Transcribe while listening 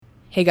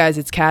Hey guys,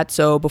 it's Kat.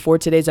 So before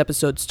today's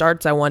episode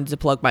starts, I wanted to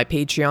plug my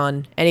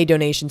Patreon. Any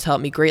donations help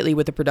me greatly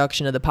with the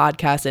production of the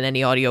podcast and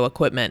any audio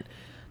equipment.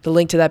 The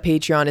link to that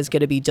Patreon is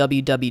going to be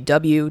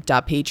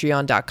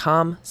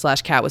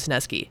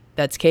www.patreon.com/KatWisnieski.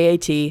 That's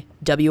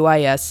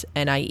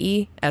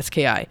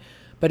KatWisnieski.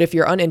 But if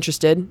you're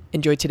uninterested,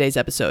 enjoy today's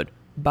episode.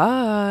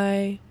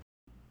 Bye.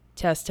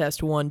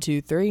 Test 1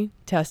 2 3.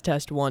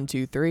 Test 1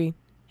 2 3.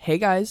 Hey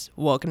guys,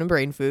 welcome to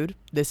Brain Food.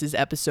 This is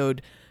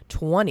episode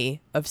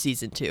 20 of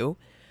season 2.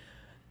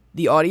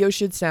 The audio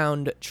should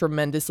sound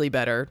tremendously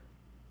better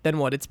than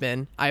what it's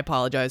been. I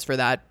apologize for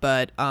that,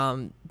 but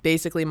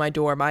basically my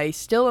dorm, I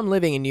still am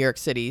living in New York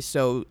City,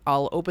 so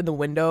I'll open the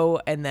window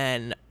and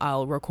then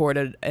I'll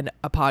record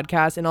a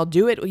podcast, and I'll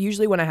do it,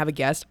 usually when I have a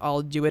guest,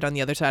 I'll do it on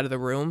the other side of the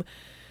room.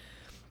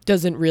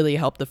 Doesn't really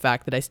help the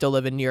fact that I still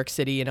live in New York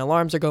City and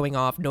alarms are going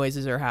off,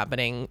 noises are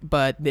happening,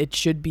 but it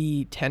should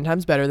be 10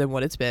 times better than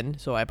what it's been,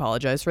 so I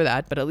apologize for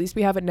that, but at least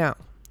we have it now.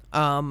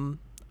 I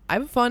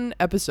have a fun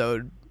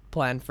episode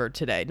planned for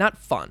today. Not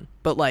fun,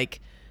 but like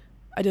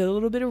I did a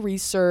little bit of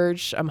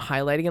research. I'm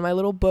highlighting in my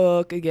little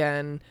book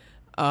again.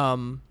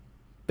 But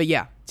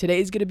yeah,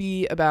 today's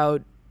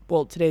episode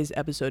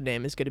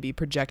name is going to be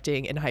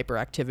projecting and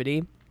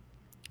hyperactivity,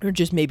 or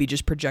just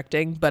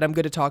projecting, but I'm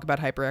going to talk about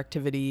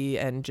hyperactivity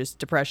and just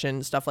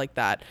depression, stuff like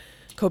that.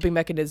 Coping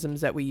mechanisms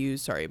that we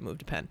use, that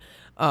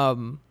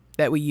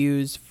we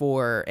use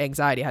for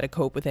anxiety, how to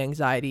cope with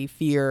anxiety,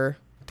 fear,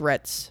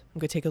 threats. I'm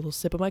gonna take a little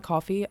sip of my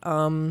coffee. I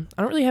don't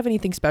really have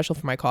anything special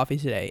for my coffee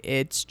today.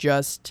 It's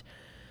just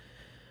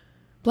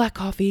black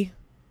coffee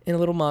in a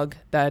little mug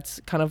that's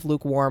kind of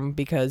lukewarm,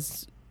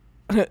 because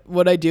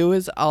what I do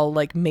is I'll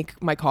like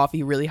make my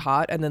coffee really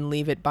hot and then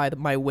leave it by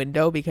my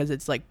window because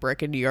it's like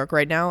brick in New York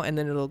right now, and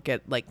then it'll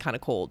get like kind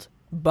of cold.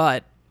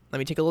 But let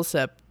me take a little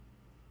sip.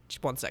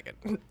 Just 1 second.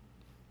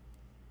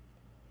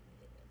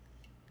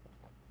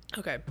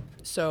 Okay,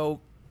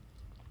 so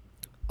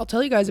I'll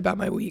tell you guys about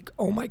my week.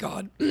 Oh my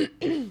God.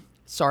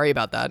 Sorry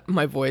about that,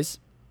 my voice.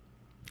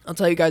 I'll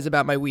tell you guys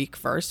about my week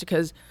first,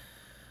 because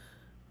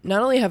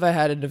not only have I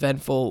had an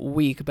eventful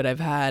week, but I've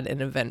had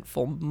an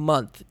eventful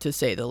month, to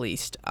say the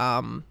least.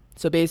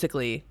 So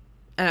basically,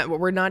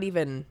 we're not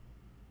even,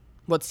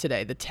 what's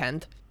today, the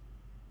 10th?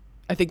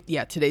 I think,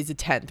 yeah, today's the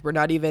 10th. We're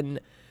not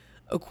even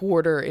a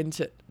quarter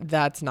into,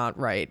 that's not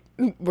right.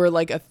 We're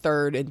like a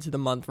third into the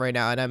month right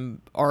now, and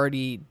I'm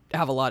already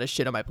have a lot of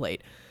shit on my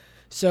plate.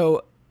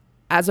 So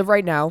as of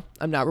right now,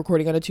 I'm not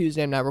recording on a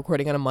Tuesday. I'm not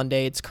recording on a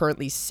Monday. It's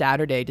currently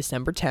Saturday,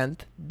 December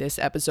 10th. This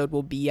episode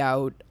will be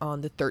out on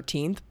the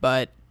 13th,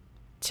 but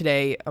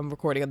today I'm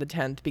recording on the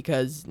 10th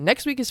because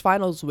next week is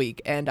finals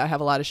week, and I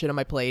have a lot of shit on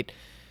my plate.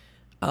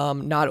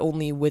 Not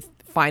only with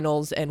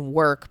finals and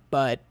work,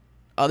 but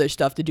other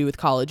stuff to do with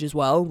college as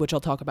well, which I'll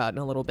talk about in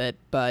a little bit.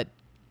 But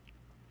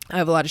I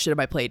have a lot of shit on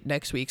my plate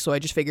next week, so I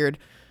just figured,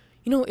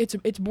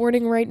 it's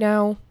morning right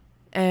now,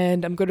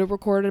 and I'm going to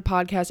record a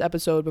podcast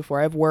episode before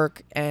I have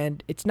work,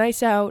 and it's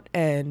nice out,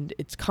 and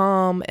it's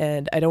calm,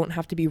 and I don't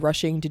have to be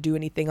rushing to do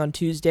anything on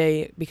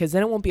Tuesday, because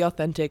then it won't be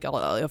authentic.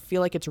 I'll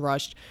feel like it's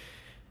rushed,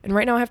 and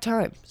right now I have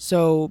time.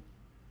 So,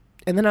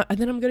 and then I'm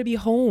going to be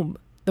home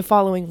the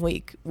following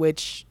week,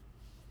 which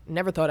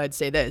never thought I'd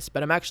say this,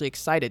 but I'm actually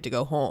excited to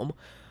go home.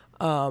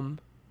 I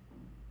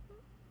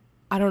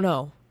don't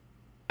know.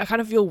 I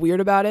kind of feel weird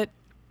about it,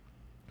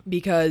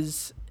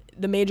 because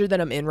the major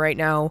that I'm in right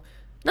now,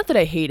 not that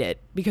I hate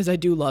it, because I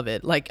do love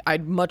it. Like,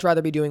 I'd much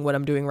rather be doing what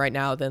I'm doing right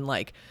now than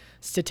like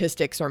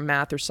statistics or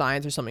math or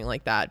science or something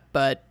like that.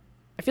 But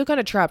I feel kind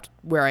of trapped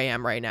where I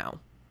am right now.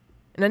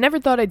 And I never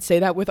thought I'd say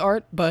that with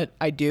art, but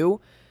I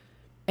do.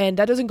 And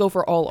that doesn't go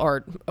for all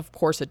art. Of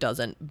course it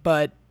doesn't.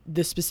 But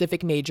the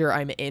specific major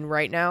I'm in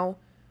right now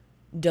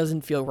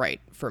doesn't feel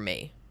right for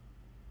me.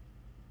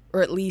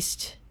 Or at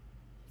least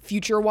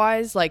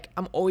future-wise, like,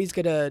 I'm always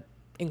going to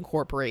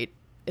incorporate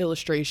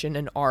illustration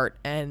and art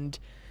and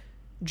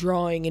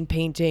drawing and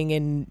painting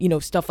and,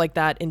 stuff like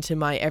that into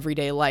my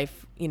everyday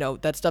life.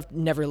 That stuff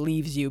never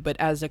leaves you, but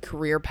as a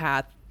career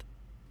path,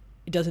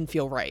 it doesn't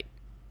feel right.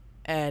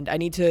 And I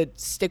need to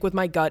stick with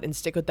my gut and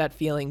stick with that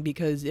feeling,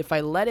 because if I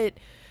let it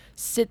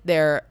sit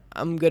there,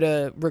 I'm going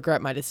to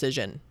regret my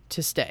decision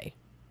to stay,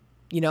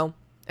 And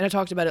I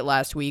talked about it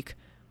last week,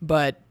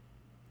 but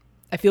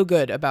I feel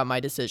good about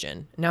my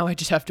decision. Now I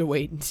just have to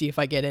wait and see if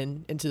I get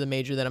into the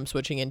major that I'm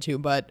switching into,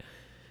 but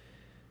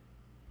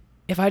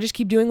if I just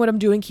keep doing what I'm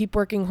doing, keep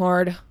working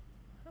hard,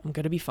 I'm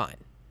going to be fine.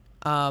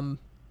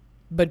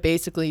 But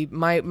basically,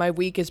 my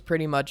week has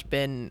pretty much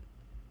been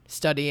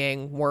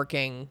studying,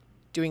 working,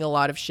 doing a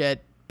lot of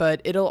shit, but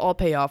it'll all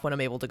pay off when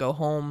I'm able to go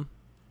home.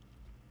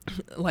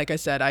 Like I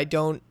said, I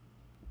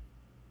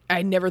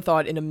never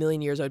thought in a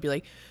million years I'd be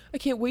like, I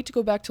can't wait to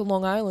go back to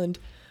Long Island.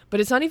 But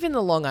it's not even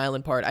the Long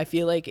Island part. I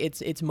feel like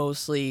it's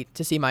mostly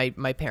to see my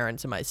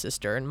parents and my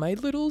sister and my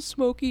little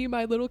Smokey,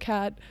 my little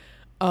cat.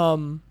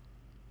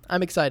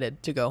 I'm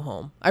excited to go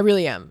home. I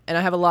really am. And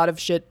I have a lot of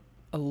shit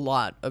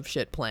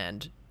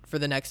planned for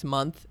the next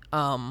month.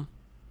 And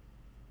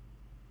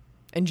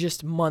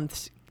just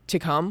months to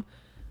come.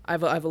 I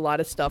have a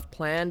lot of stuff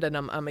planned, and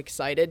I'm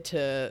excited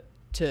to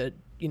to,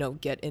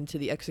 get into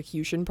the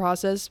execution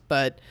process,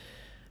 but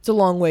it's a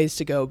long ways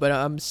to go. But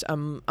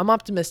I'm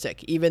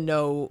optimistic, even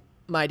though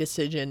my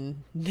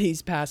decision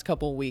these past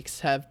couple weeks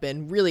have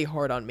been really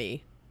hard on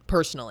me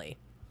personally.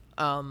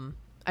 I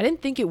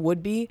didn't think it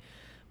would be,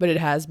 but it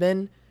has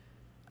been.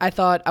 I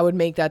thought I would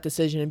make that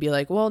decision and be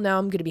like, well, now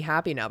I'm going to be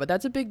happy now. But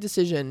that's a big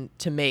decision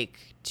to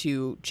make,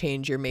 to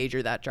change your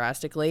major that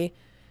drastically,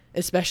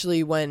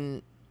 especially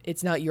when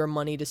it's not your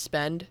money to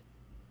spend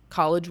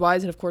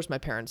college-wise. And of course, my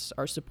parents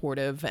are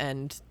supportive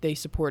and they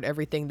support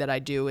everything that I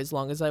do as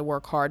long as I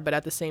work hard. But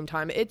at the same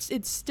time, it's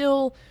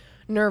still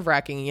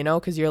nerve-wracking,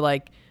 because you're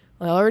like,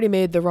 well, I already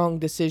made the wrong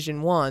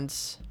decision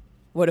once.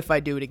 What if I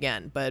do it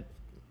again? But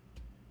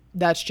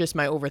that's just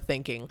my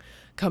overthinking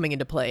coming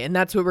into play. And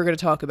that's what we're going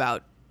to talk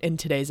about in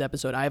today's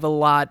episode. I have a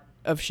lot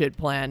of shit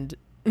planned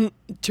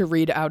to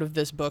read out of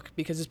this book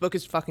because this book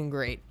is fucking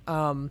great.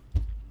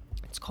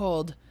 It's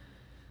called,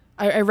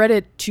 I read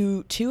it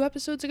two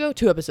episodes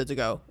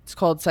ago. It's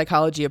called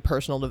Psychology of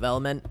Personal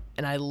Development,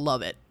 and I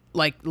love it.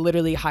 Like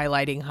literally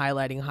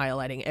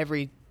highlighting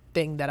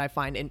everything that I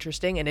find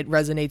interesting, and it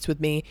resonates with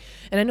me.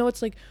 And I know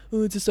it's like,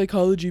 oh, it's a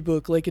psychology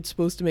book, like it's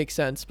supposed to make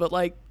sense, but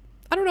like,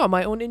 I don't know,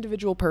 my own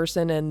individual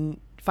person and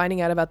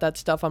finding out about that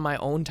stuff on my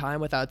own time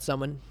without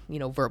someone,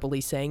 verbally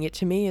saying it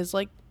to me is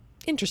like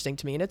interesting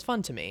to me, and it's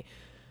fun to me.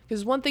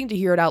 Because it's one thing to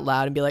hear it out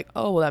loud and be like,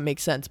 oh, well, that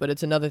makes sense. But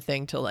it's another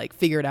thing to like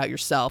figure it out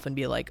yourself and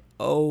be like,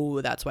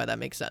 oh, that's why that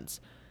makes sense.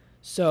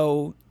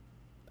 So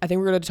I think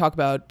we're going to talk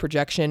about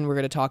projection. We're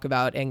going to talk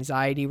about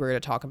anxiety. We're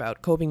going to talk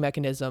about coping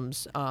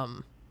mechanisms.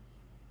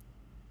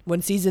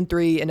 When season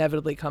 3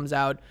 inevitably comes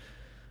out,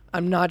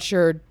 I'm not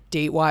sure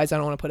date-wise. I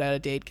don't want to put out a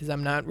date because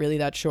I'm not really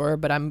that sure.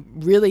 But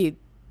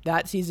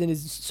that season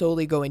is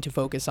solely going to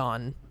focus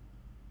on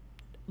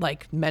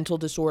like mental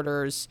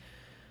disorders.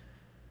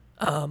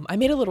 I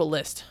made a little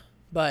list,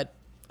 but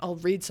I'll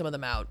read some of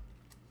them out.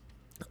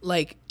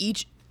 Like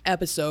each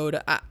episode,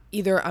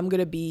 either I'm going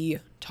to be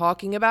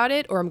talking about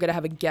it or I'm going to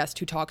have a guest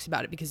who talks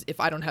about it, because if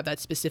I don't have that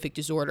specific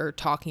disorder,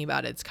 talking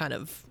about it's kind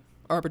of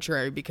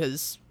arbitrary,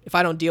 because if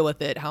I don't deal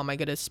with it, how am I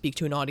going to speak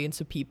to an audience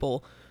of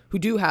people who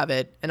do have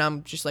it? And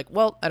I'm just like,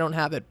 well, I don't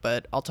have it,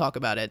 but I'll talk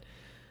about it.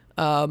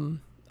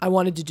 I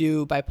wanted to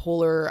do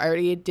bipolar. I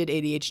already did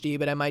ADHD,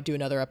 but I might do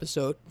another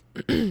episode.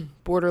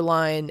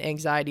 Borderline,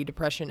 anxiety,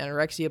 depression,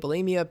 anorexia,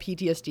 bulimia,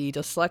 PTSD,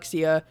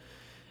 dyslexia,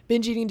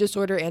 binge eating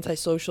disorder,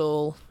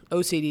 antisocial,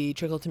 OCD,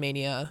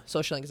 trichotillomania,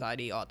 social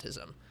anxiety,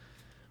 autism.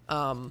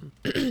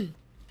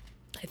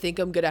 I think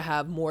I'm going to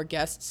have more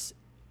guests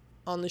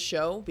on the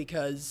show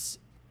because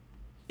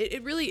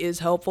it really is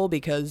helpful,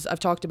 because I've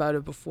talked about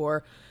it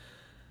before.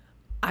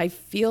 I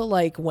feel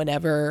like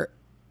whenever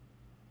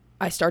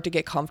I start to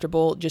get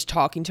comfortable just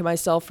talking to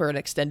myself for an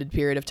extended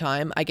period of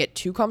time, I get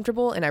too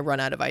comfortable and I run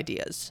out of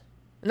ideas.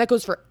 And that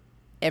goes for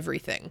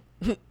everything,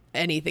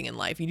 anything in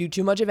life. You do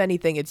too much of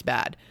anything, it's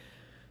bad.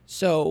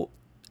 So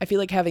I feel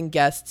like having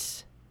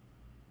guests,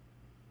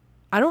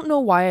 I don't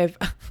know why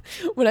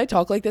when I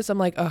talk like this, I'm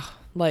like, oh,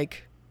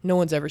 like no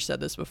one's ever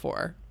said this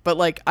before. But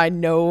like, I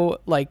know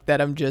like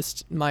that I'm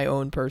just my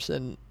own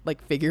person,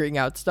 like figuring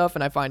out stuff,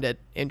 and I find it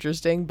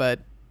interesting, but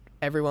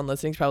everyone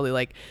listening is probably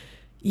like,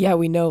 yeah,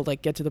 we know,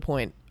 like, get to the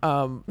point.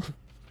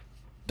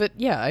 But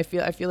yeah, I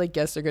feel like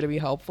guests are going to be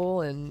helpful,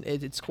 and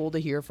it's cool to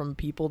hear from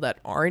people that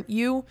aren't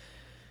you,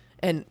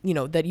 and,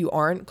 that you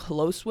aren't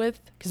close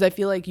with, because I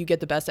feel like you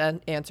get the best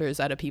answers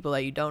out of people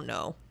that you don't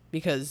know,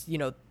 because,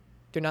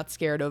 they're not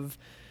scared of,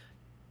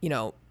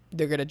 they're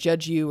going to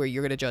judge you or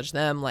you're going to judge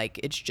them. Like,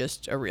 it's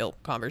just a real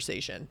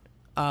conversation.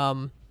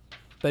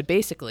 But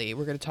basically,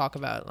 we're going to talk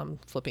about, I'm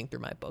flipping through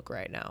my book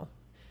right now.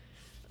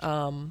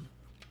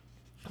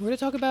 We're going to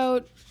talk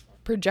about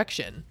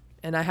projection,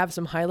 and I have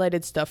some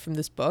highlighted stuff from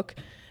this book,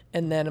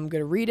 and then I'm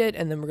going to read it,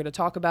 and then we're going to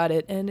talk about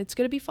it, and it's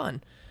going to be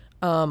fun.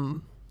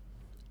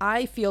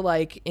 I feel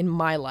like in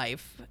my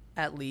life,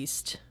 at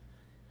least,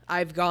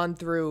 I've gone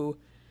through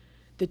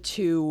the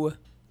two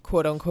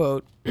quote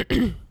unquote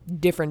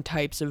different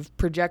types of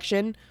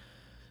projection.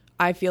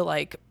 I feel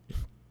like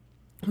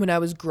when I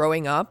was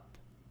growing up,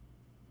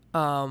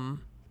 and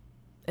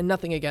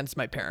nothing against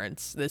my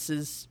parents, this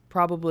is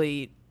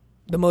probably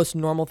the most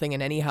normal thing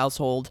in any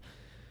household.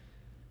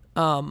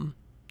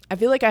 I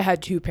feel like I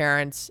had two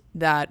parents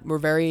that were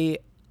very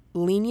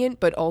lenient,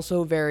 but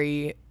also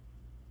very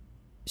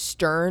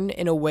stern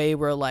in a way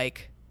where,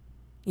 like,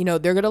 they're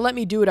going to let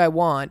me do what I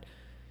want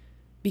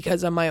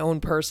because I'm my own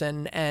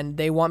person and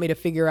they want me to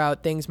figure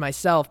out things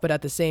myself. But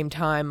at the same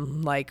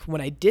time, like,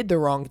 when I did the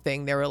wrong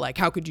thing, they were like,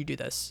 how could you do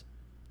this?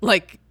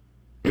 Like,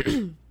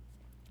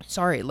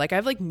 sorry, like, I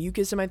have like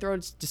mucus in my throat.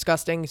 It's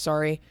disgusting.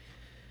 Sorry.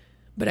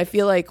 But I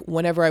feel like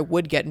whenever I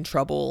would get in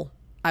trouble,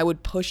 I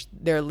would push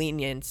their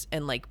lenience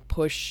and like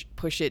push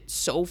it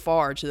so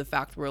far to the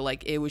fact where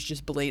like it was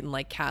just blatant,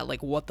 like, cat,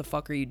 like, what the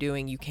fuck are you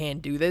doing? You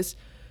can't do this.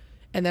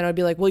 And then I'd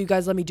be like, well, you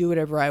guys let me do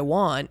whatever I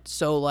want.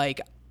 So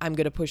like, I'm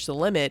going to push the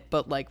limit.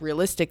 But like,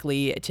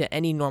 realistically, to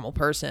any normal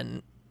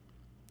person,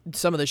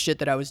 some of the shit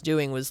that I was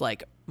doing was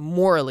like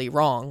morally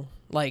wrong.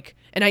 Like,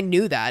 and I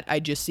knew that. I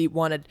just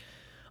wanted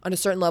on a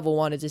certain level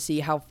wanted to see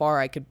how far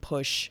I could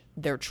push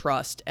their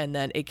trust. And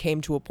then it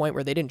came to a point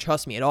where they didn't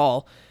trust me at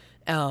all.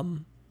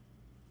 And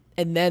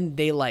then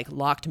they like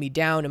locked me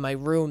down in my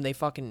room. They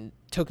fucking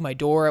took my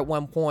door at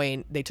one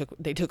point. They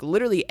took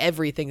literally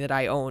everything that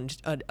I owned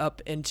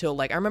up until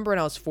like, I remember when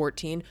I was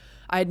 14,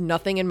 I had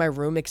nothing in my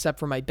room except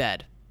for my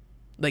bed.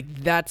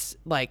 Like that's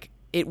like,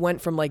 it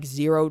went from like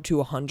 0 to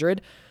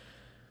 100.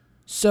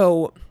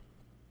 So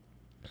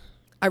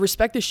I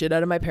respect the shit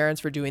out of my parents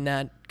for doing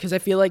that, because I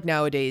feel like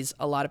nowadays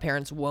a lot of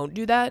parents won't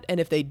do that. And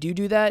if they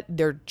do that,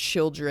 their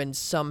children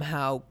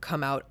somehow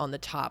come out on the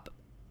top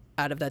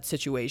out of that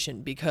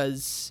situation,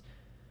 because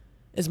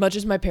as much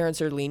as my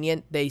parents are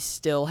lenient, they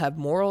still have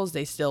morals.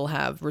 They still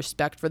have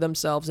respect for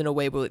themselves in a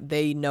way where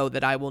they know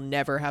that I will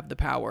never have the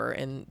power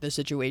in the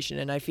situation.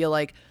 And I feel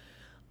like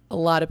a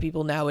lot of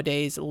people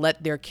nowadays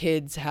let their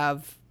kids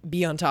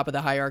be on top of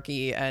the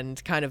hierarchy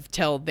and kind of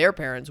tell their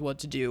parents what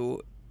to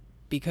do,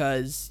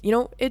 because,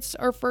 it's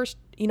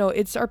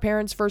our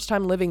parents' first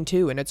time living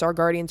too. And it's our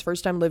guardians'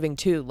 first time living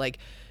too. Like,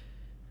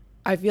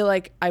 I feel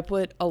like I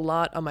put a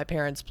lot on my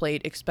parents'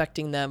 plate,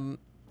 expecting them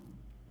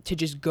to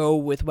just go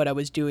with what I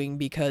was doing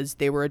because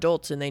they were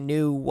adults and they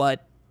knew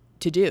what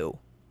to do.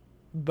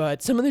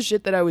 But some of the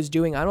shit that I was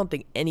doing, I don't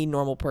think any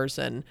normal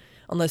person,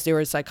 unless they were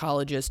a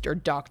psychologist or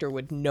doctor,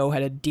 would know how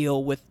to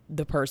deal with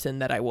the person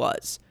that I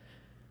was.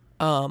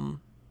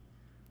 And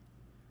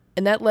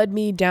that led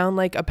me down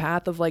like a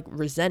path of like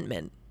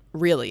resentment,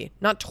 really.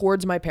 Not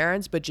towards my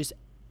parents, but just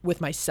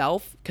with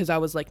myself, because I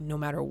was like, no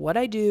matter what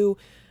I do,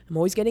 I'm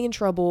always getting in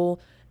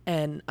trouble,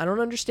 and I don't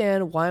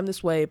understand why I'm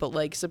this way, but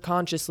like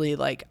subconsciously,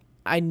 like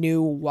I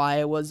knew why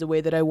I was the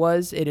way that I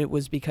was, and it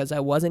was because I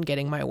wasn't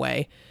getting my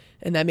way.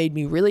 And that made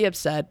me really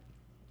upset,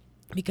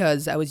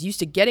 because I was used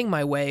to getting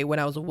my way when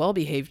I was a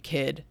well-behaved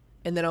kid.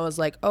 And then I was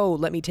like, oh,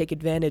 let me take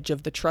advantage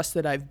of the trust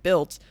that I've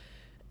built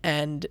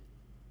and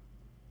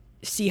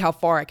see how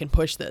far I can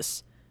push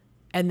this.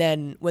 And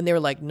then when they were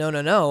like,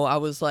 no, I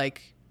was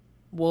like,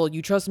 well,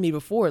 you trusted me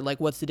before. Like,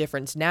 what's the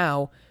difference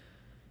now?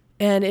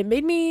 And it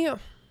made me, I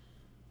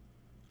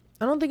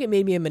don't think it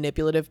made me a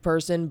manipulative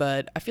person,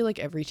 but I feel like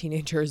every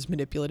teenager is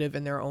manipulative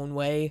in their own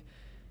way.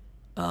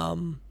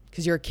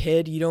 Because you're a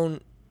kid, you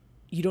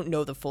don't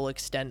know the full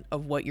extent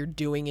of what you're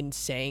doing and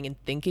saying and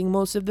thinking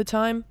most of the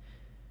time.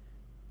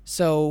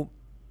 So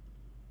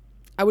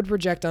I would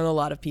project on a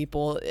lot of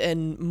people,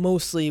 and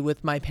mostly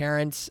with my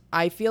parents.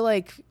 I feel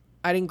like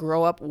I didn't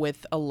grow up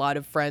with a lot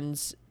of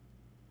friends,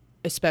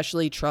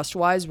 especially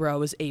trust-wise, where I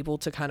was able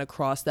to kind of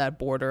cross that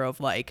border of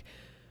like,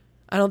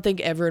 I don't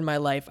think ever in my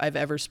life I've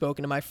ever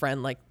spoken to my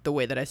friend like the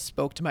way that I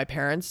spoke to my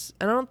parents.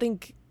 And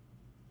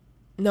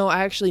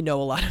I actually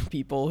know a lot of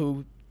people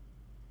who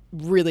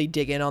really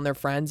dig in on their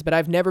friends, but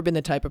I've never been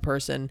the type of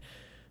person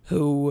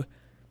who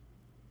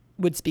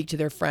would speak to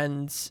their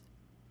friends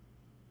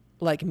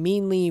like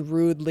meanly,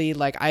 rudely.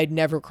 Like I'd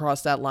never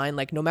crossed that line.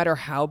 Like no matter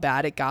how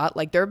bad it got,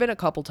 like there have been a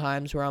couple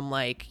times where I'm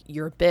like,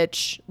 you're a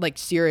bitch, like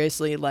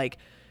seriously, like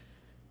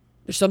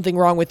there's something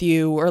wrong with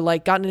you, or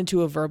like gotten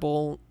into a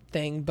verbal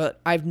thing, but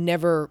I've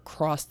never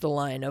crossed the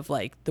line of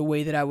like the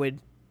way that I would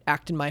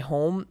act in my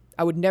home.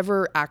 I would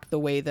never act the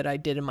way that I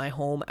did in my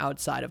home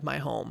outside of my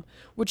home,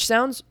 which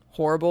sounds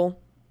horrible,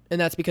 and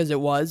that's because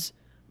it was,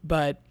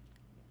 but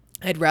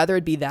I'd rather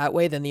it be that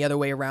way than the other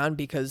way around,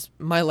 because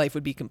my life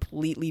would be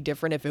completely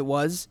different if it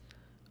was.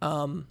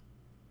 I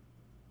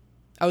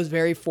was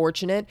very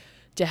fortunate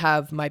to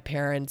have my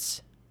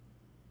parents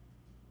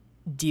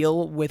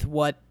deal with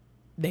what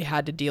they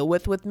had to deal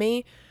with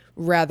me,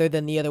 rather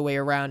than the other way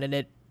around, and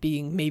it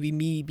being maybe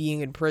me being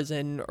in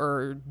prison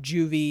or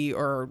juvie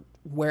or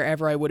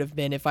wherever I would have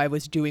been if I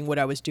was doing what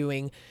I was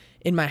doing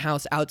in my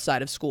house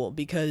outside of school.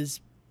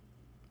 Because,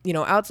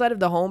 outside of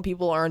the home,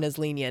 people aren't as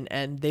lenient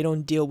and they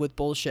don't deal with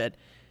bullshit.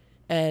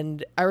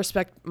 And I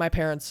respect my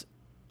parents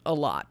a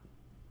lot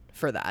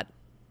for that,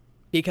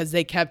 because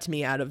they kept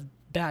me out of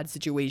bad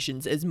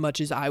situations. As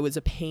much as I was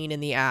a pain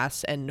in the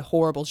ass and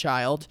horrible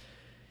child,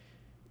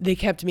 they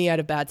kept me out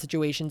of bad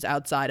situations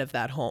outside of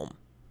that home.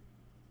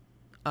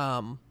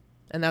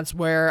 And that's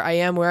where I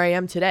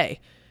am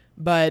today.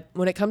 But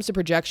when it comes to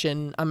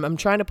projection, I'm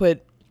trying to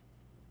put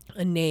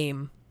a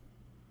name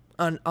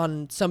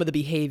on some of the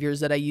behaviors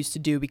that I used to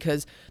do,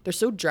 because they're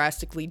so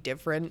drastically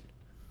different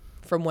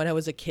from when I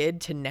was a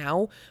kid to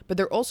now, but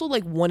they're also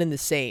like one and the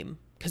same,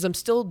 because I'm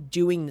still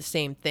doing the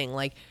same thing.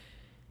 Like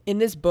in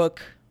this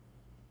book,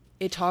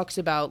 it talks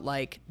about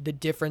like the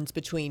difference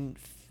between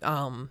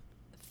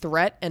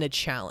threat and a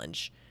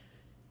challenge.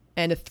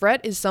 And a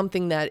threat is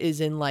something that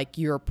is in like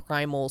your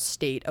primal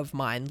state of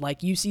mind.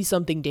 Like you see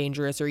something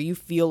dangerous, or you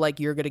feel like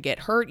you're going to get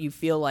hurt. You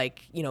feel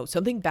like,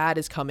 something bad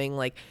is coming.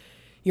 Like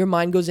your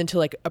mind goes into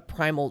like a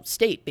primal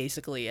state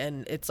basically.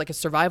 And it's like a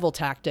survival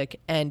tactic,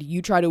 and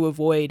you try to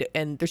avoid,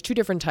 and there's two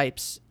different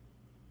types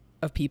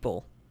of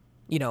people,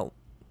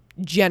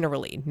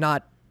 generally,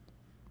 not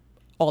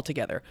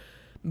altogether.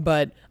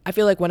 But I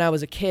feel like when I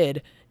was a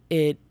kid,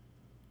 it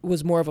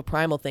was more of a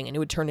primal thing, and it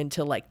would turn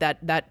into like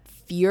that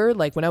fear.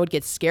 Like when I would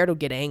get scared, I would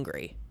get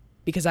angry.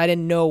 because I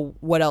didn't know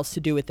what else to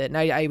do with it. And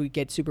I would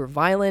get super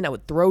violent. I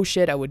would throw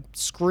shit. I would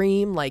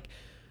scream, like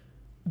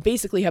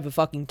basically have a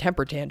fucking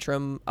temper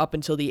tantrum up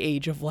until the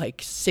age of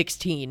like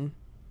 16.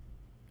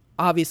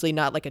 Obviously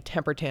not like a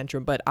temper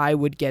tantrum, but I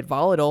would get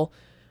volatile.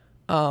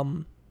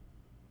 And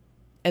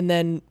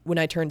then when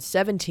I turned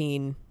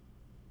 17,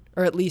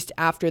 or at least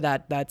after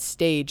that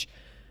stage,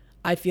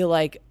 I feel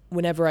like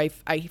whenever I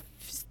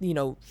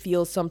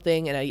feel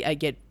something and I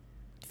get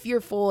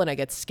fearful and I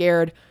get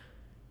scared,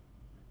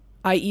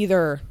 I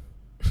either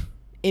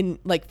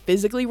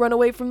physically run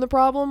away from the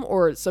problem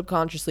or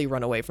subconsciously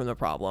run away from the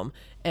problem.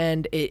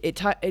 And it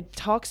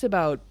talks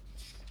about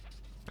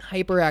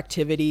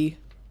hyperactivity,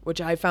 which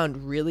I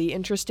found really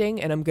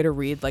interesting, and I'm going to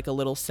read like a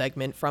little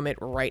segment from it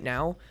right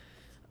now.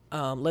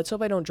 Let's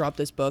hope I don't drop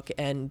this book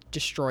and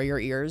destroy your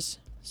ears.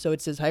 So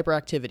it says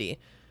hyperactivity.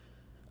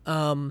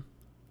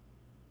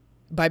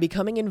 By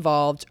becoming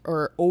involved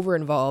or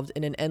over-involved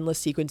in an endless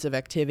sequence of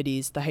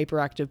activities, the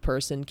hyperactive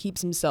person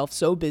keeps himself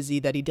so busy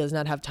that he does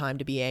not have time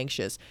to be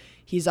anxious.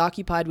 He is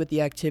occupied with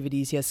the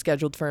activities he has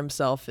scheduled for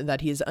himself, and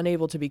that he is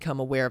unable to become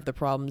aware of the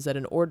problems that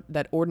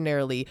that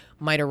ordinarily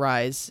might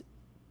arise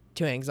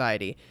to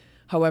anxiety.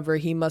 However,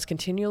 he must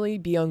continually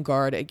be on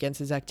guard against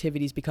his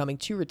activities becoming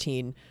too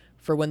routine,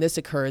 for when this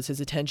occurs, his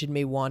attention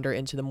may wander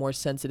into the more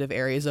sensitive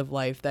areas of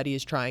life that he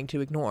is trying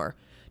to ignore.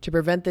 To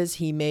prevent this,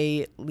 he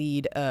may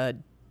lead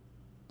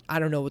I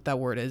don't know what that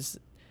word is,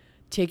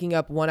 taking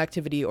up one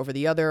activity over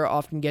the other,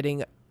 often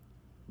going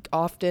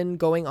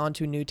on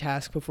to a new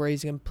task before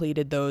he's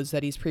completed those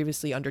that he's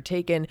previously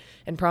undertaken,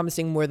 and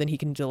promising more than he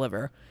can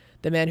deliver.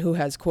 The man who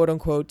has, quote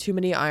unquote, too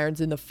many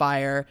irons in the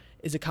fire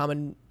is a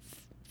common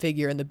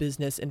figure in the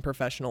business and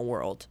professional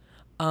world.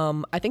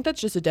 I think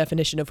that's just a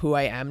definition of who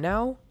I am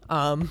now.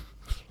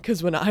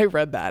 Because when I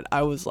read that,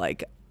 I was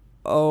like,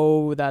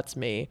 oh, that's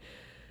me.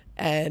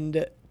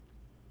 And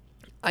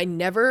I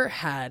never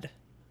had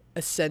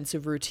a sense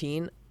of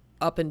routine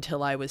up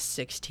until I was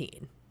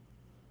 16,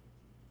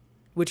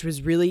 which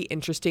was really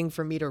interesting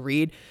for me to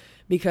read,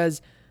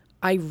 because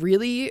I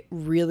really,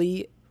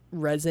 really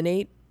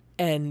resonate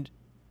and,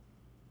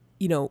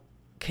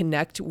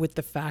 connect with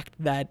the fact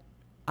that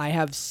I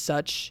have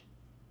such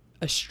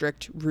a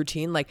strict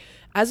routine. Like,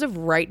 as of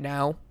right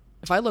now,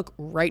 if I look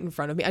right in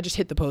front of me, I just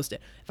hit the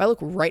Post-it. If I look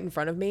right in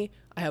front of me,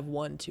 I have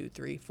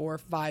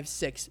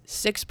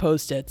 6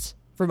 Post-its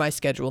for my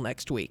schedule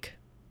next week,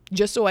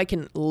 just so I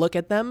can look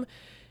at them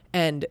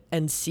and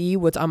see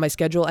what's on my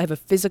schedule. I have a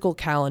physical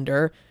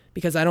calendar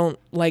because I don't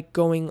like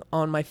going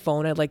on my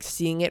phone. I like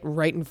seeing it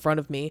right in front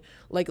of me.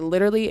 Like,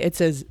 literally, it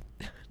says,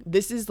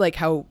 this is like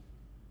how,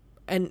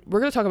 and we're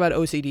going to talk about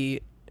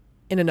OCD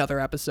in another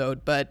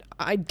episode, but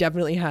I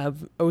definitely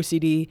have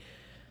OCD.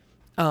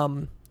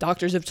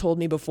 Doctors have told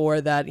me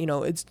before that,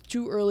 it's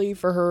too early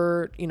for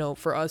her,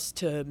 for us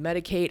to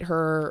medicate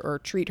her or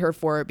treat her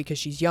for it because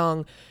she's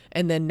young.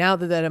 And then now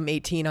that I'm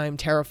 18, I'm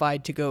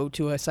terrified to go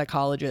to a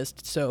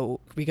psychologist. So,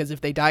 because if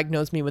they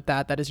diagnose me with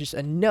that is just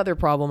another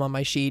problem on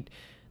my sheet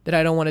that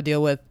I don't want to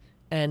deal with.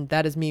 And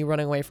that is me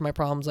running away from my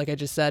problems, like I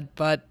just said,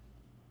 but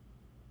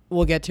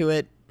we'll get to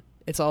it.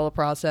 It's all a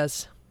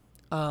process.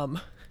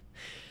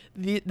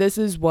 This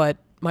is what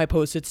my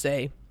Post-its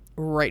say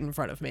right in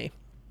front of me.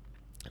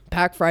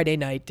 Pack Friday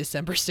night,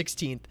 December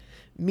 16th.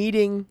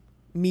 Meeting,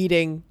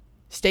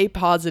 stay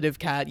positive,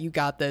 Kat. You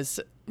got this.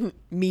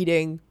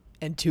 Meeting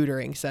and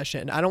tutoring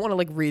session. I don't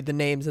want to read the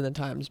names and the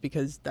times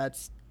because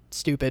that's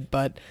stupid,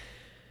 but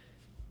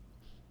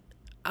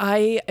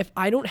if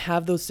I don't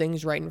have those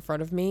things right in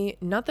front of me,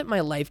 not that my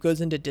life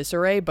goes into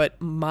disarray,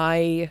 but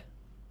my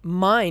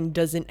mind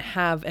doesn't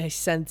have a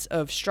sense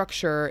of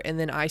structure, and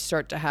then I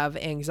start to have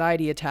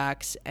anxiety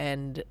attacks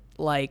and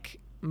I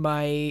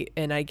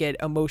get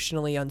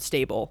emotionally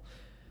unstable.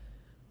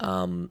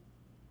 Not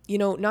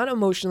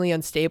emotionally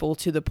unstable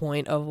to the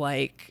point of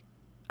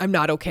I'm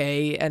not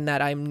okay and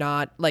that I'm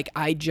not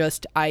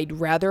I'd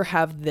rather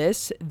have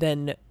this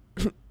than,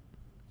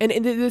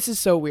 and this is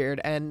so weird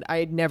and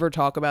I never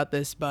talk about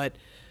this, but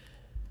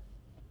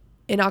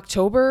in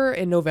October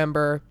and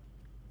November,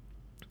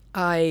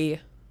 I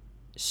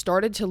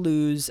started to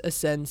lose a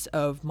sense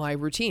of my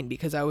routine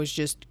because I was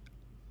just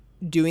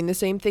doing the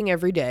same thing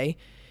every day.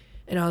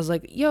 And I was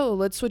like, yo,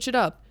 let's switch it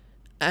up.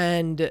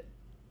 And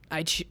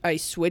I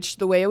switched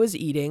the way I was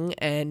eating,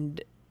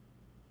 and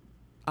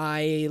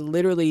I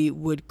literally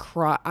would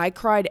cry. I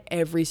cried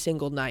every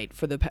single night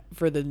for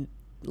the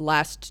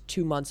last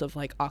 2 months of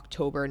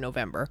October and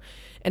November.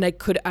 And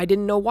I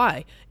didn't know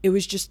why. It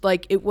was just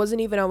it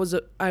wasn't even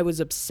I was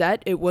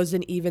upset. It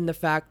wasn't even the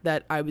fact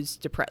that I was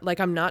depressed.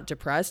 I'm not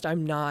depressed.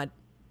 I'm not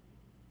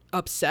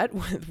upset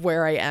with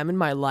where I am in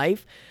my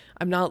life.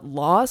 I'm not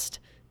lost.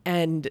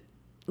 And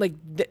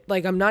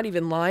I'm not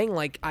even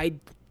lying.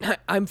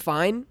 I'm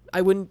fine.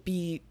 I wouldn't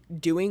be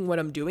doing what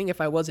I'm doing if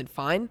I wasn't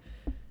fine.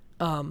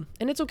 And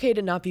it's okay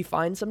to not be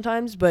fine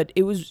sometimes, but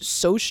it was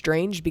so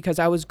strange because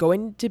I was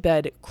going to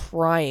bed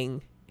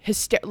crying,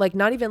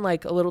 not even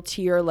a little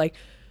tear.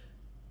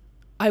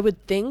 I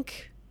would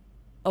think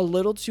a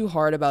little too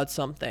hard about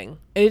something,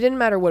 and it didn't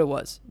matter what it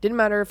was. It didn't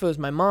matter if it was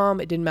my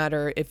mom. It didn't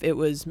matter if it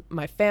was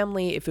my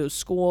family, if it was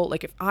school.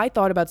 Like, if I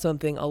thought about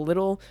something a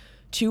little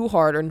too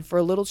hard and for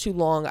a little too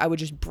long, I would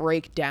just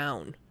break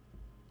down.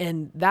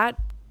 And that,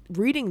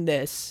 reading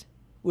this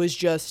was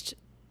just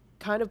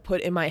kind of put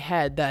in my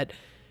head that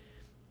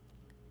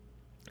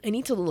I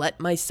need to let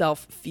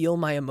myself feel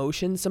my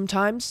emotions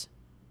sometimes,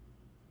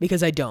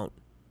 because I don't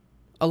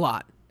a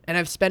lot. And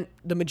I've spent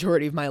the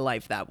majority of my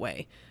life that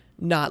way,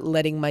 not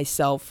letting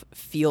myself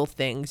feel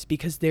things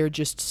because they're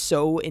just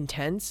so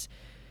intense.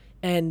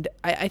 And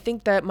I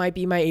think that might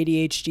be my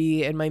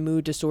ADHD and my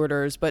mood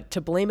disorders, but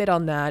to blame it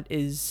on that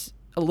is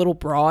a little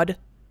broad,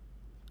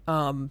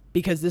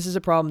 because this is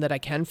a problem that I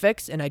can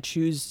fix, and I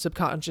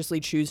subconsciously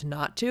choose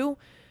not to,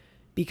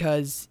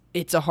 because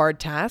it's a hard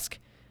task.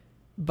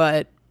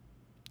 But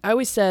I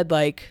always said,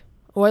 like,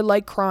 oh, I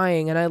like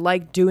crying and I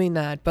like doing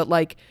that, but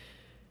like,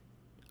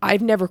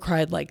 I've never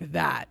cried like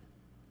that,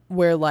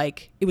 where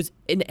like it was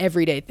an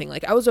everyday thing.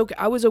 Like, I was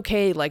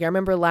okay. Like, I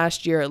remember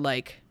last year,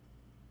 like,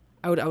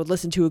 I would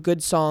listen to a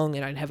good song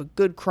and I'd have a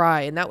good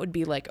cry, and that would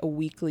be like a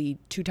weekly,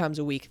 2 times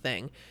a week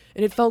thing.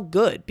 And it felt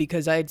good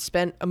because I had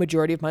spent a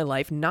majority of my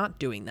life not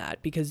doing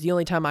that, because the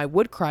only time I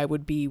would cry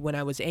would be when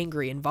I was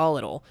angry and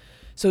volatile.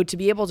 So to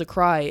be able to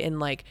cry and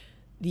like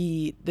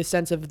the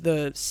sense of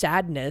the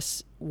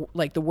sadness,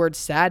 like the word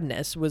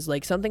sadness, was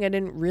like something I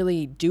didn't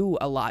really do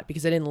a lot,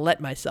 because I didn't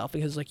let myself,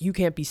 because like, you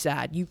can't be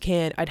sad.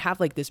 I'd have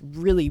like this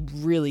really,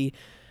 really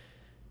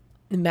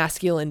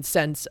masculine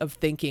sense of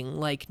thinking,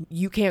 like,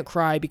 you can't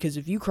cry, because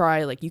if you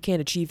cry, like, you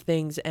can't achieve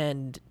things.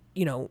 And,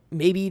 you know,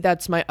 maybe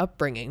that's my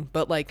upbringing,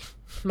 but like,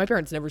 my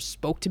parents never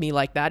spoke to me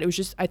like that. It was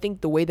just, I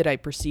think, the way that I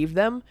perceived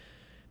them,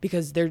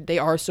 because they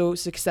are so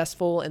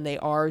successful and they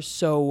are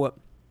so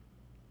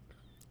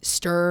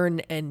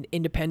stern and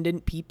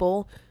independent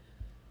people.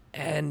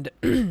 And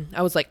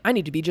I was like, I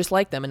need to be just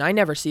like them. And I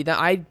never see that.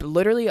 I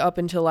literally, up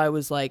until I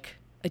was like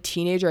a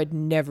teenager, I'd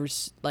never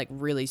like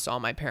really saw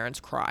my parents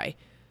cry,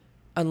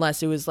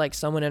 unless it was like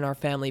someone in our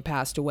family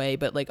passed away.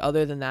 But like,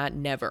 other than that,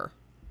 never.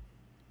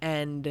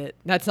 And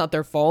that's not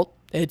their fault.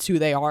 It's who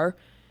they are.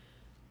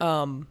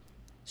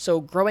 So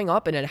growing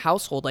up in a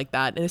household like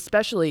that, and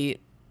especially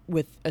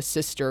with a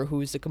sister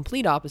who's the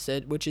complete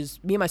opposite, which is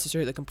me and my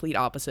sister are the complete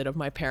opposite of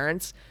my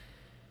parents.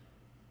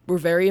 We're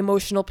very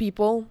emotional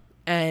people,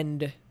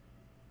 and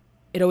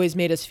it always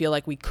made us feel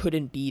like we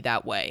couldn't be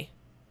that way,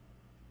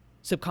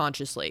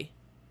 subconsciously.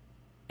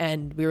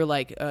 And we were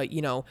like,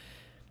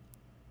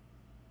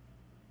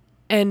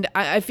 and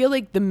I feel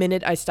like the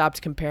minute I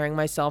stopped comparing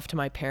myself to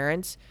my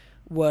parents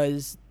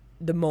was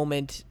the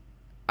moment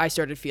I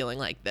started feeling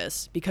like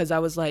this, because I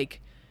was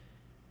like,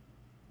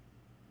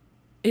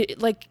 it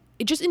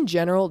just in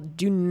general,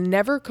 do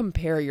never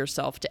compare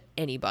yourself to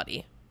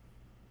anybody,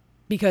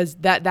 because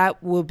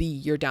that will be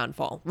your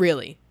downfall,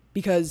 really.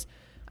 Because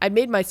I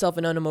made myself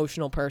an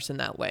unemotional person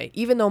that way,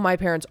 even though my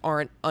parents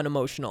aren't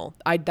unemotional.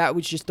 That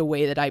was just the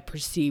way that I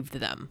perceived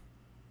them.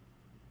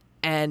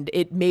 And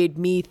it made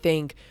me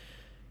think,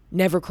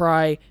 never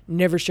cry,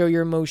 never show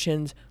your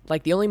emotions.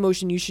 Like, the only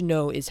emotion you should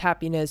know is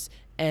happiness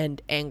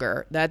and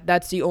anger.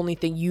 That's the only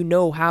thing you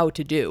know how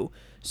to do.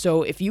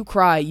 So if you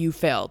cry, you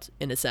failed,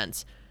 in a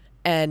sense.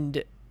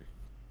 And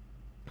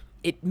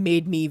it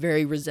made me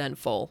very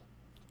resentful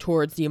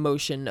towards the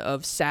emotion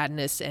of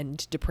sadness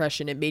and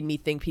depression. It made me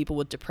think people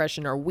with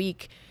depression are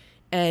weak.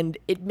 And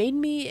it made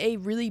me a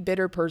really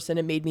bitter person.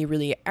 It made me a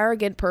really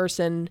arrogant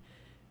person.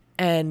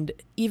 And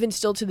even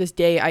still to this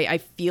day, I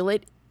feel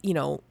it,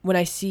 when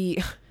I see,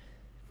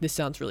 this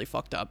sounds really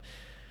fucked up,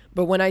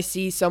 but when I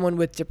see someone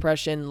with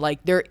depression, like,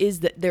 there's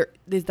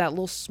that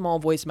little small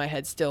voice in my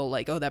head still,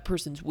 like, oh, that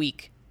person's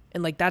weak.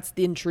 And like, that's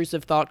the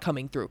intrusive thought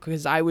coming through,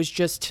 because I was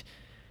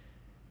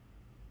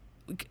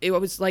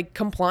like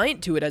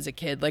compliant to it as a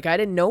kid. Like, I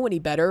didn't know any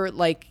better.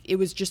 Like, it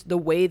was just the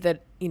way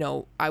that,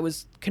 I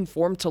was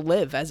conformed to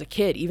live as a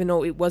kid, even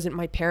though it wasn't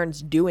my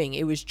parents' doing.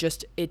 It was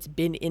just, it's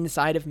been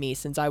inside of me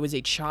since I was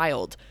a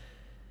child.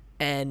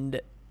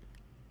 And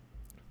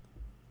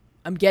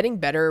I'm getting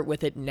better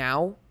with it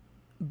now,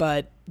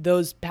 but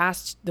the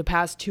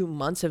past 2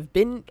 months have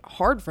been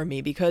hard for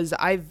me, because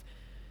I'm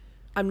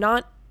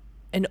not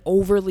an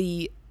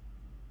ocean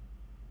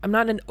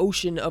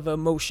of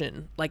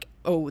emotion. Like,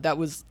 oh, that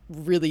was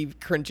really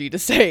cringy to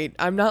say.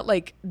 I'm not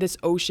like this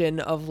ocean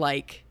of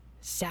like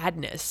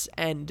sadness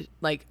and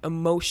like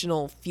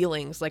emotional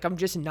feelings. Like, I'm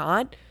just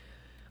not.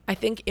 I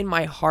think in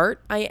my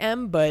heart I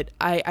am, but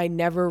I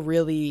never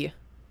really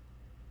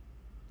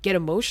get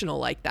emotional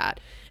like that.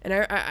 And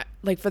I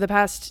like, for the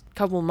past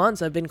couple of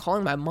months, I've been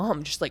calling my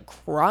mom, just like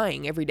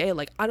crying every day.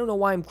 Like, I don't know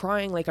why I'm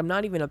crying. Like, I'm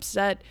not even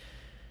upset.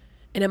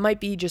 And it might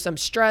be just I'm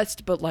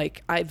stressed, but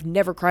like, I've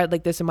never cried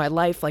like this in my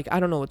life. Like, I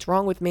don't know what's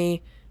wrong with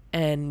me.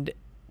 And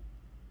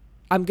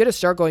I'm going to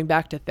start going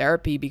back to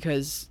therapy,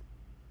 because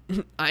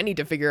I need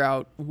to figure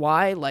out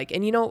why. Like,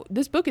 and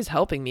this book is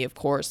helping me, of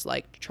course,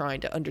 like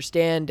trying to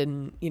understand.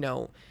 And,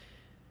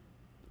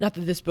 not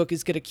that this book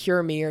is going to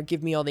cure me or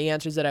give me all the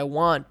answers that I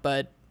want,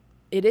 but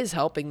it is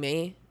helping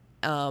me.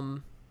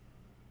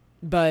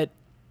 But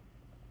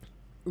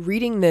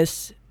reading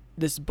this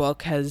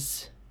book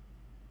has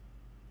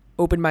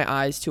opened my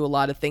eyes to a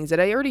lot of things that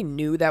I already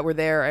knew that were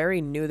there. I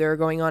already knew they were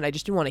going on. I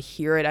just didn't want to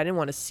hear it. I didn't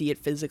want to see it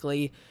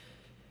physically.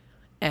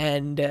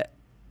 And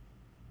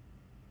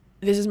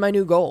this is my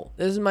new goal.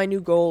 This is my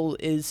new goal,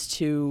 is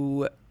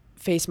to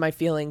face my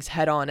feelings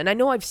head on. And I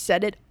know I've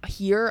said it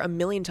here a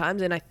million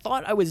times, and I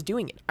thought I was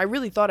doing it. I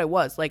really thought I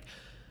was. Like,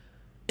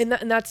 and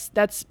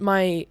that's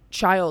my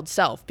child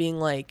self being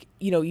like,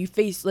 you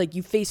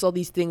face all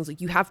these things,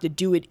 like you have to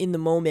do it in the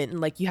moment,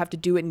 and like you have to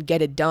do it and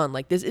get it done.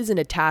 Like, this isn't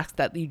a task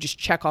that you just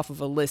check off of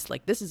a list.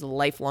 Like, this is a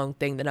lifelong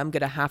thing that I'm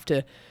going to have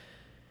to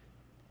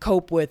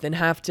cope with and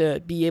have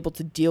to be able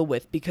to deal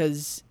with,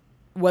 because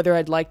whether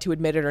I'd like to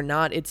admit it or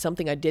not, it's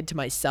something I did to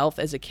myself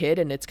as a kid,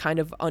 and it's kind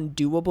of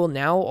undoable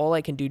now. All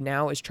I can do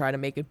now is try to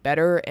make it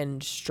better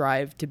and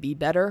strive to be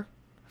better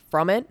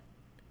from it.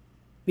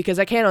 Because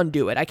I can't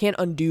undo it. I can't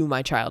undo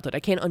my childhood.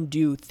 I can't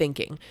undo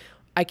thinking.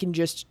 I can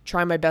just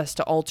try my best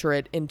to alter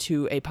it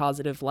into a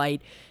positive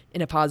light,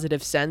 in a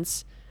positive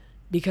sense.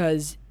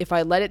 Because if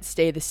I let it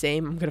stay the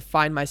same, I'm going to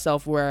find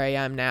myself where I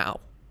am now.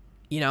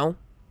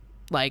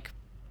 Like,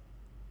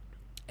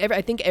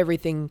 I think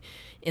everything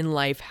in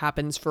life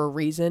happens for a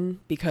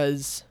reason,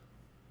 because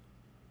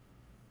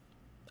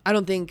I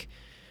don't think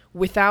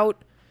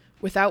without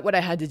what I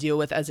had to deal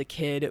with as a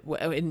kid,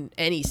 in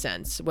any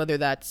sense, whether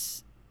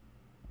that's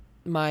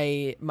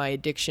my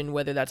addiction,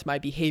 whether that's my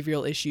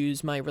behavioral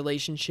issues, my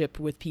relationship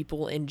with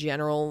people in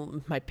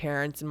general, my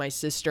parents and my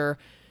sister,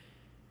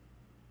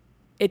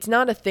 it's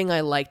not a thing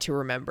I like to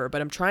remember, but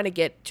I'm trying to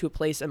get to a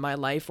place in my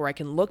life where I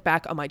can look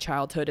back on my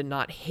childhood and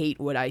not hate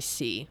what I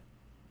see,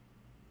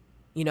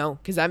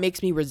 because that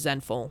makes me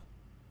resentful.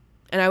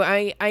 And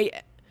I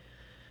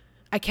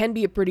can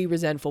be a pretty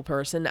resentful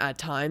person at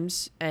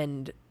times,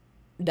 and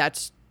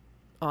that's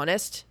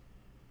honest.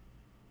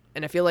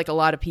 And I feel like a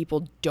lot of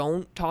people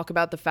don't talk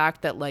about the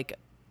fact that, like,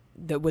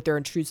 with their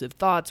intrusive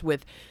thoughts,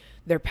 with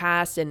their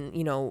past, and,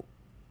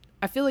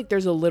 I feel like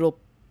there's a little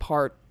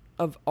part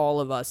of all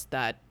of us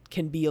that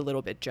can be a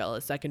little bit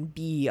jealous, that can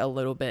be a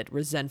little bit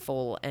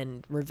resentful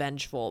and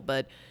revengeful,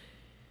 but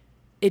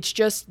it's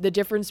just the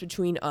difference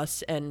between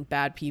us and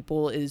bad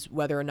people is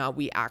whether or not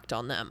we act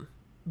on them.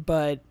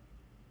 But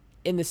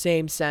in the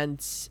same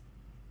sense,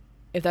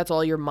 if that's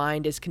all your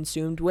mind is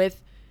consumed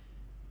with,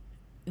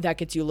 that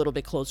gets you a little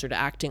bit closer to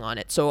acting on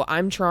it. So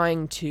I'm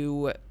trying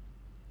to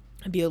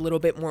be a little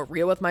bit more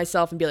real with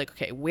myself and be like,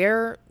 okay,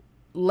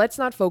 let's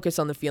not focus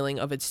on the feeling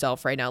of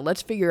itself right now.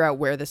 Let's figure out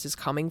where this is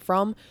coming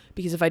from,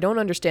 because if I don't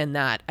understand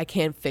that, I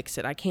can't fix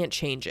it. I can't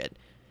change it.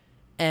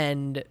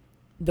 And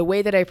the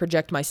way that I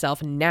project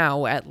myself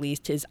now, at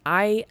least, is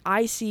I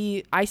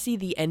see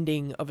the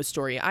ending of a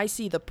story. I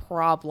see the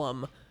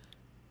problem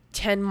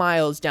 10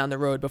 miles down the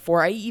road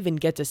before I even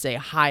get to say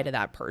hi to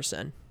that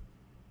person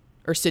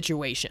or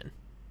situation.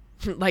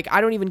 Like, I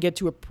don't even get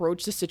to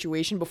approach the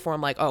situation before I'm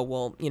like, oh,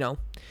 well,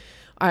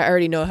 I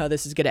already know how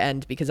this is going to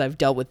end because I've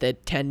dealt with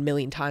it 10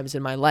 million times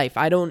in my life.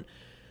 And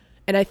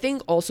I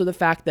think also the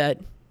fact that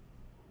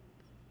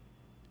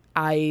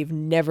I've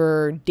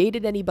never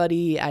dated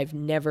anybody,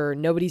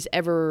 nobody's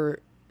ever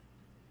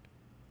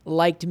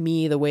liked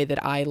me the way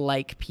that I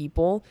like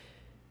people,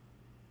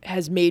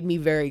 has made me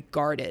very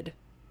guarded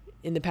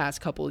in the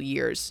past couple of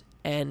years.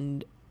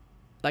 And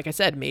like I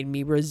said, made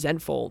me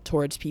resentful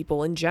towards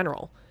people in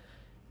general.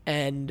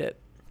 And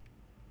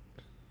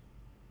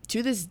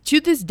to this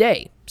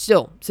day,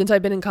 still, since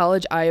I've been in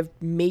college, I have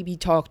maybe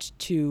talked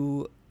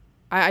to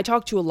a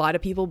lot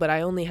of people, but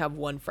I only have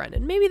one friend,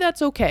 and maybe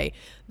that's okay.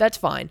 That's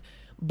fine.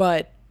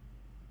 But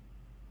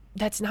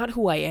that's not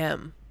who I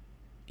am.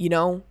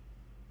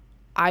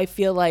 I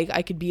feel like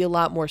I could be a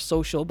lot more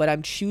social, but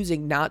I'm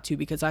choosing not to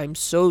because I'm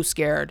so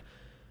scared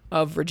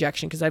of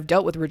rejection, because I've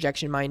dealt with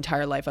rejection my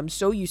entire life. I'm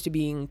so used to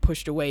being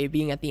pushed away,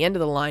 being at the end of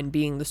the line,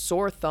 being the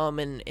sore thumb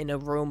in a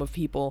room of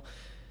people.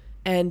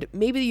 And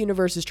maybe the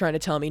universe is trying to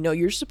tell me, no,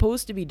 you're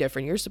supposed to be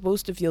different. You're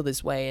supposed to feel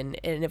this way. And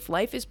if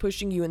life is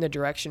pushing you in the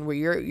direction where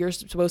you're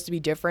supposed to be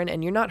different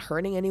and you're not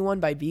hurting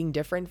anyone by being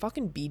different,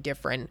 fucking be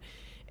different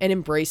and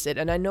embrace it.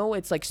 And I know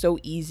it's like so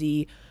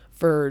easy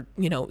for,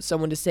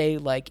 someone to say,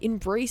 like,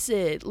 embrace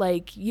it.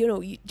 Like,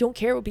 you don't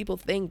care what people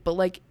think, but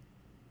like,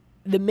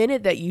 the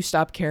minute that you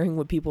stop caring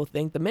what people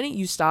think, the minute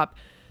you stop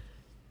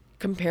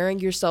comparing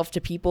yourself to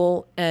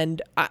people,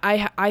 and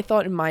I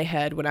thought in my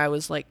head when I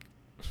was like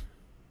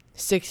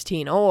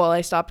 16, oh, well, I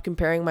stopped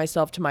comparing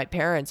myself to my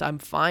parents, I'm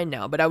fine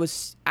now. But I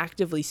was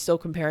actively still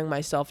comparing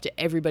myself to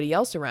everybody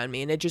else around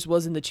me, and it just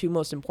wasn't the two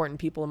most important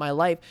people in my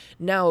life.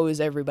 Now it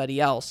was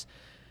everybody else.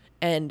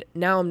 And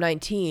now I'm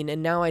 19,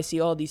 and now I see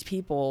all these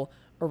people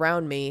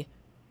around me.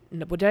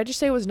 What did I just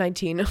say? I was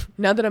 19?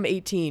 Now that I'm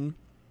 18,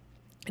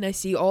 and I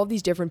see all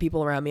these different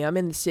people around me. I'm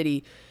in the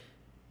city,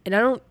 and I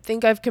don't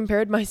think I've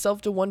compared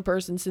myself to one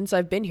person since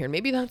I've been here.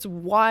 Maybe that's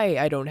why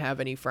I don't have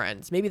any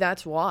friends. Maybe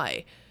that's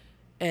why.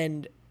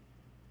 And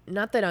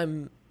not that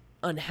I'm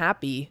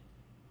unhappy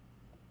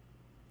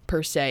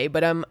per se,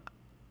 but I'm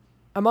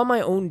on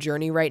my own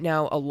journey right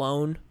now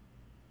alone.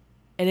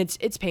 And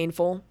it's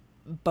painful,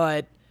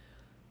 but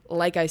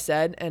like I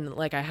said, and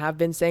like I have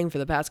been saying for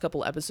the past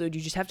couple episodes,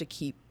 you just have to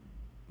keep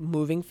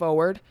moving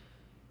forward,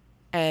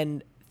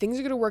 and things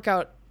are going to work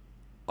out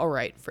all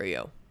right for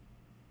you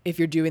if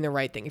you're doing the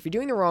right thing. If you're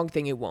doing the wrong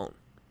thing, it won't.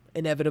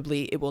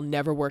 Inevitably, it will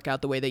never work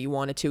out the way that you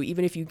want it to.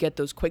 Even if you get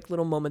those quick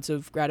little moments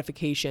of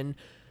gratification,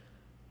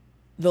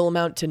 they'll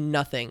amount to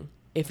nothing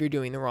if you're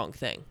doing the wrong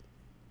thing.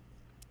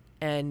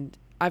 And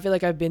I feel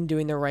like I've been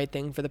doing the right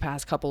thing for the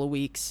past couple of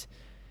weeks,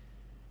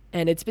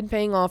 and it's been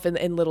paying off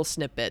in little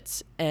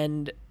snippets,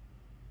 and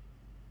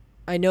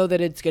I know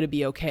that it's going to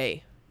be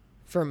okay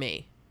for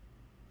me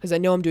because I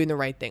know I'm doing the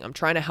right thing. I'm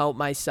trying to help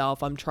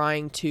myself. I'm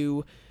trying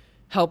to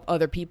help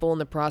other people in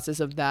the process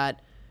of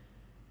that.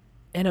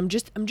 And I'm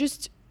just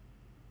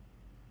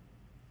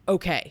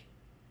okay.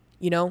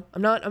 You know,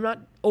 I'm not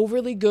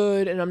overly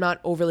good and I'm not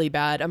overly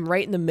bad. I'm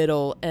right in the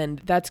middle, and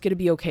that's going to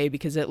be okay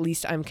because at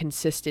least I'm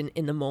consistent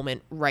in the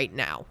moment right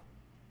now.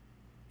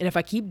 And if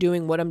I keep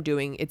doing what I'm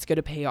doing, it's going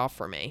to pay off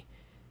for me.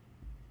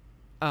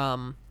 Let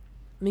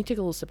me take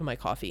a little sip of my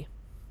coffee.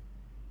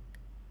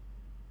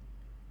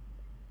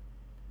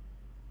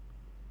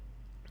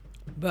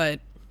 But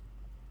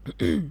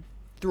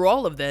through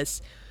all of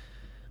this,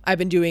 I've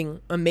been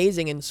doing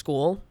amazing in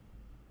school,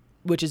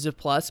 which is a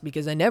plus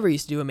because I never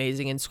used to do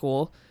amazing in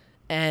school.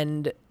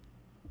 And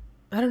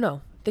I don't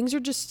know, things are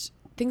just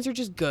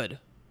good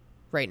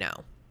right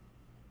now.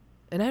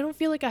 And I don't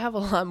feel like I have a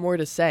lot more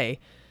to say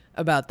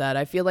about that.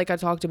 I feel like I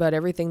talked about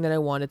everything that I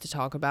wanted to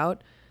talk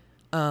about.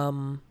 How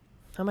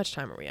much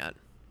time are we at?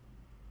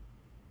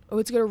 Oh,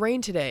 it's going to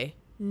rain today.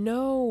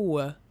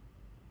 No.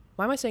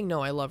 Why am I saying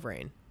no? I love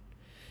rain.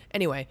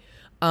 Anyway,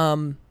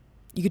 you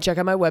can check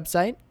out my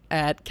website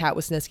at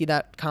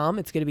katwisnieski.com.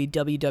 It's going to be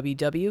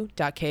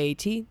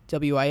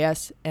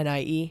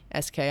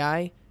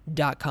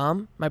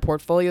www.katwisnieski.com. My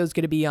portfolio is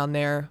going to be on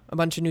there. A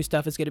bunch of new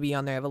stuff is going to be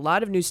on there. I have a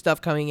lot of new stuff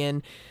coming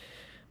in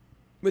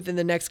within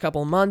the next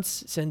couple of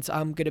months. Since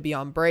I'm going to be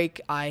on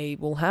break, I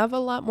will have a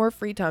lot more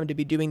free time to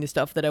be doing the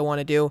stuff that I want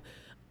to do.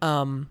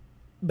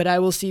 But I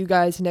will see you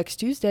guys next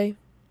Tuesday.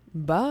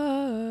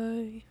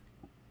 Bye.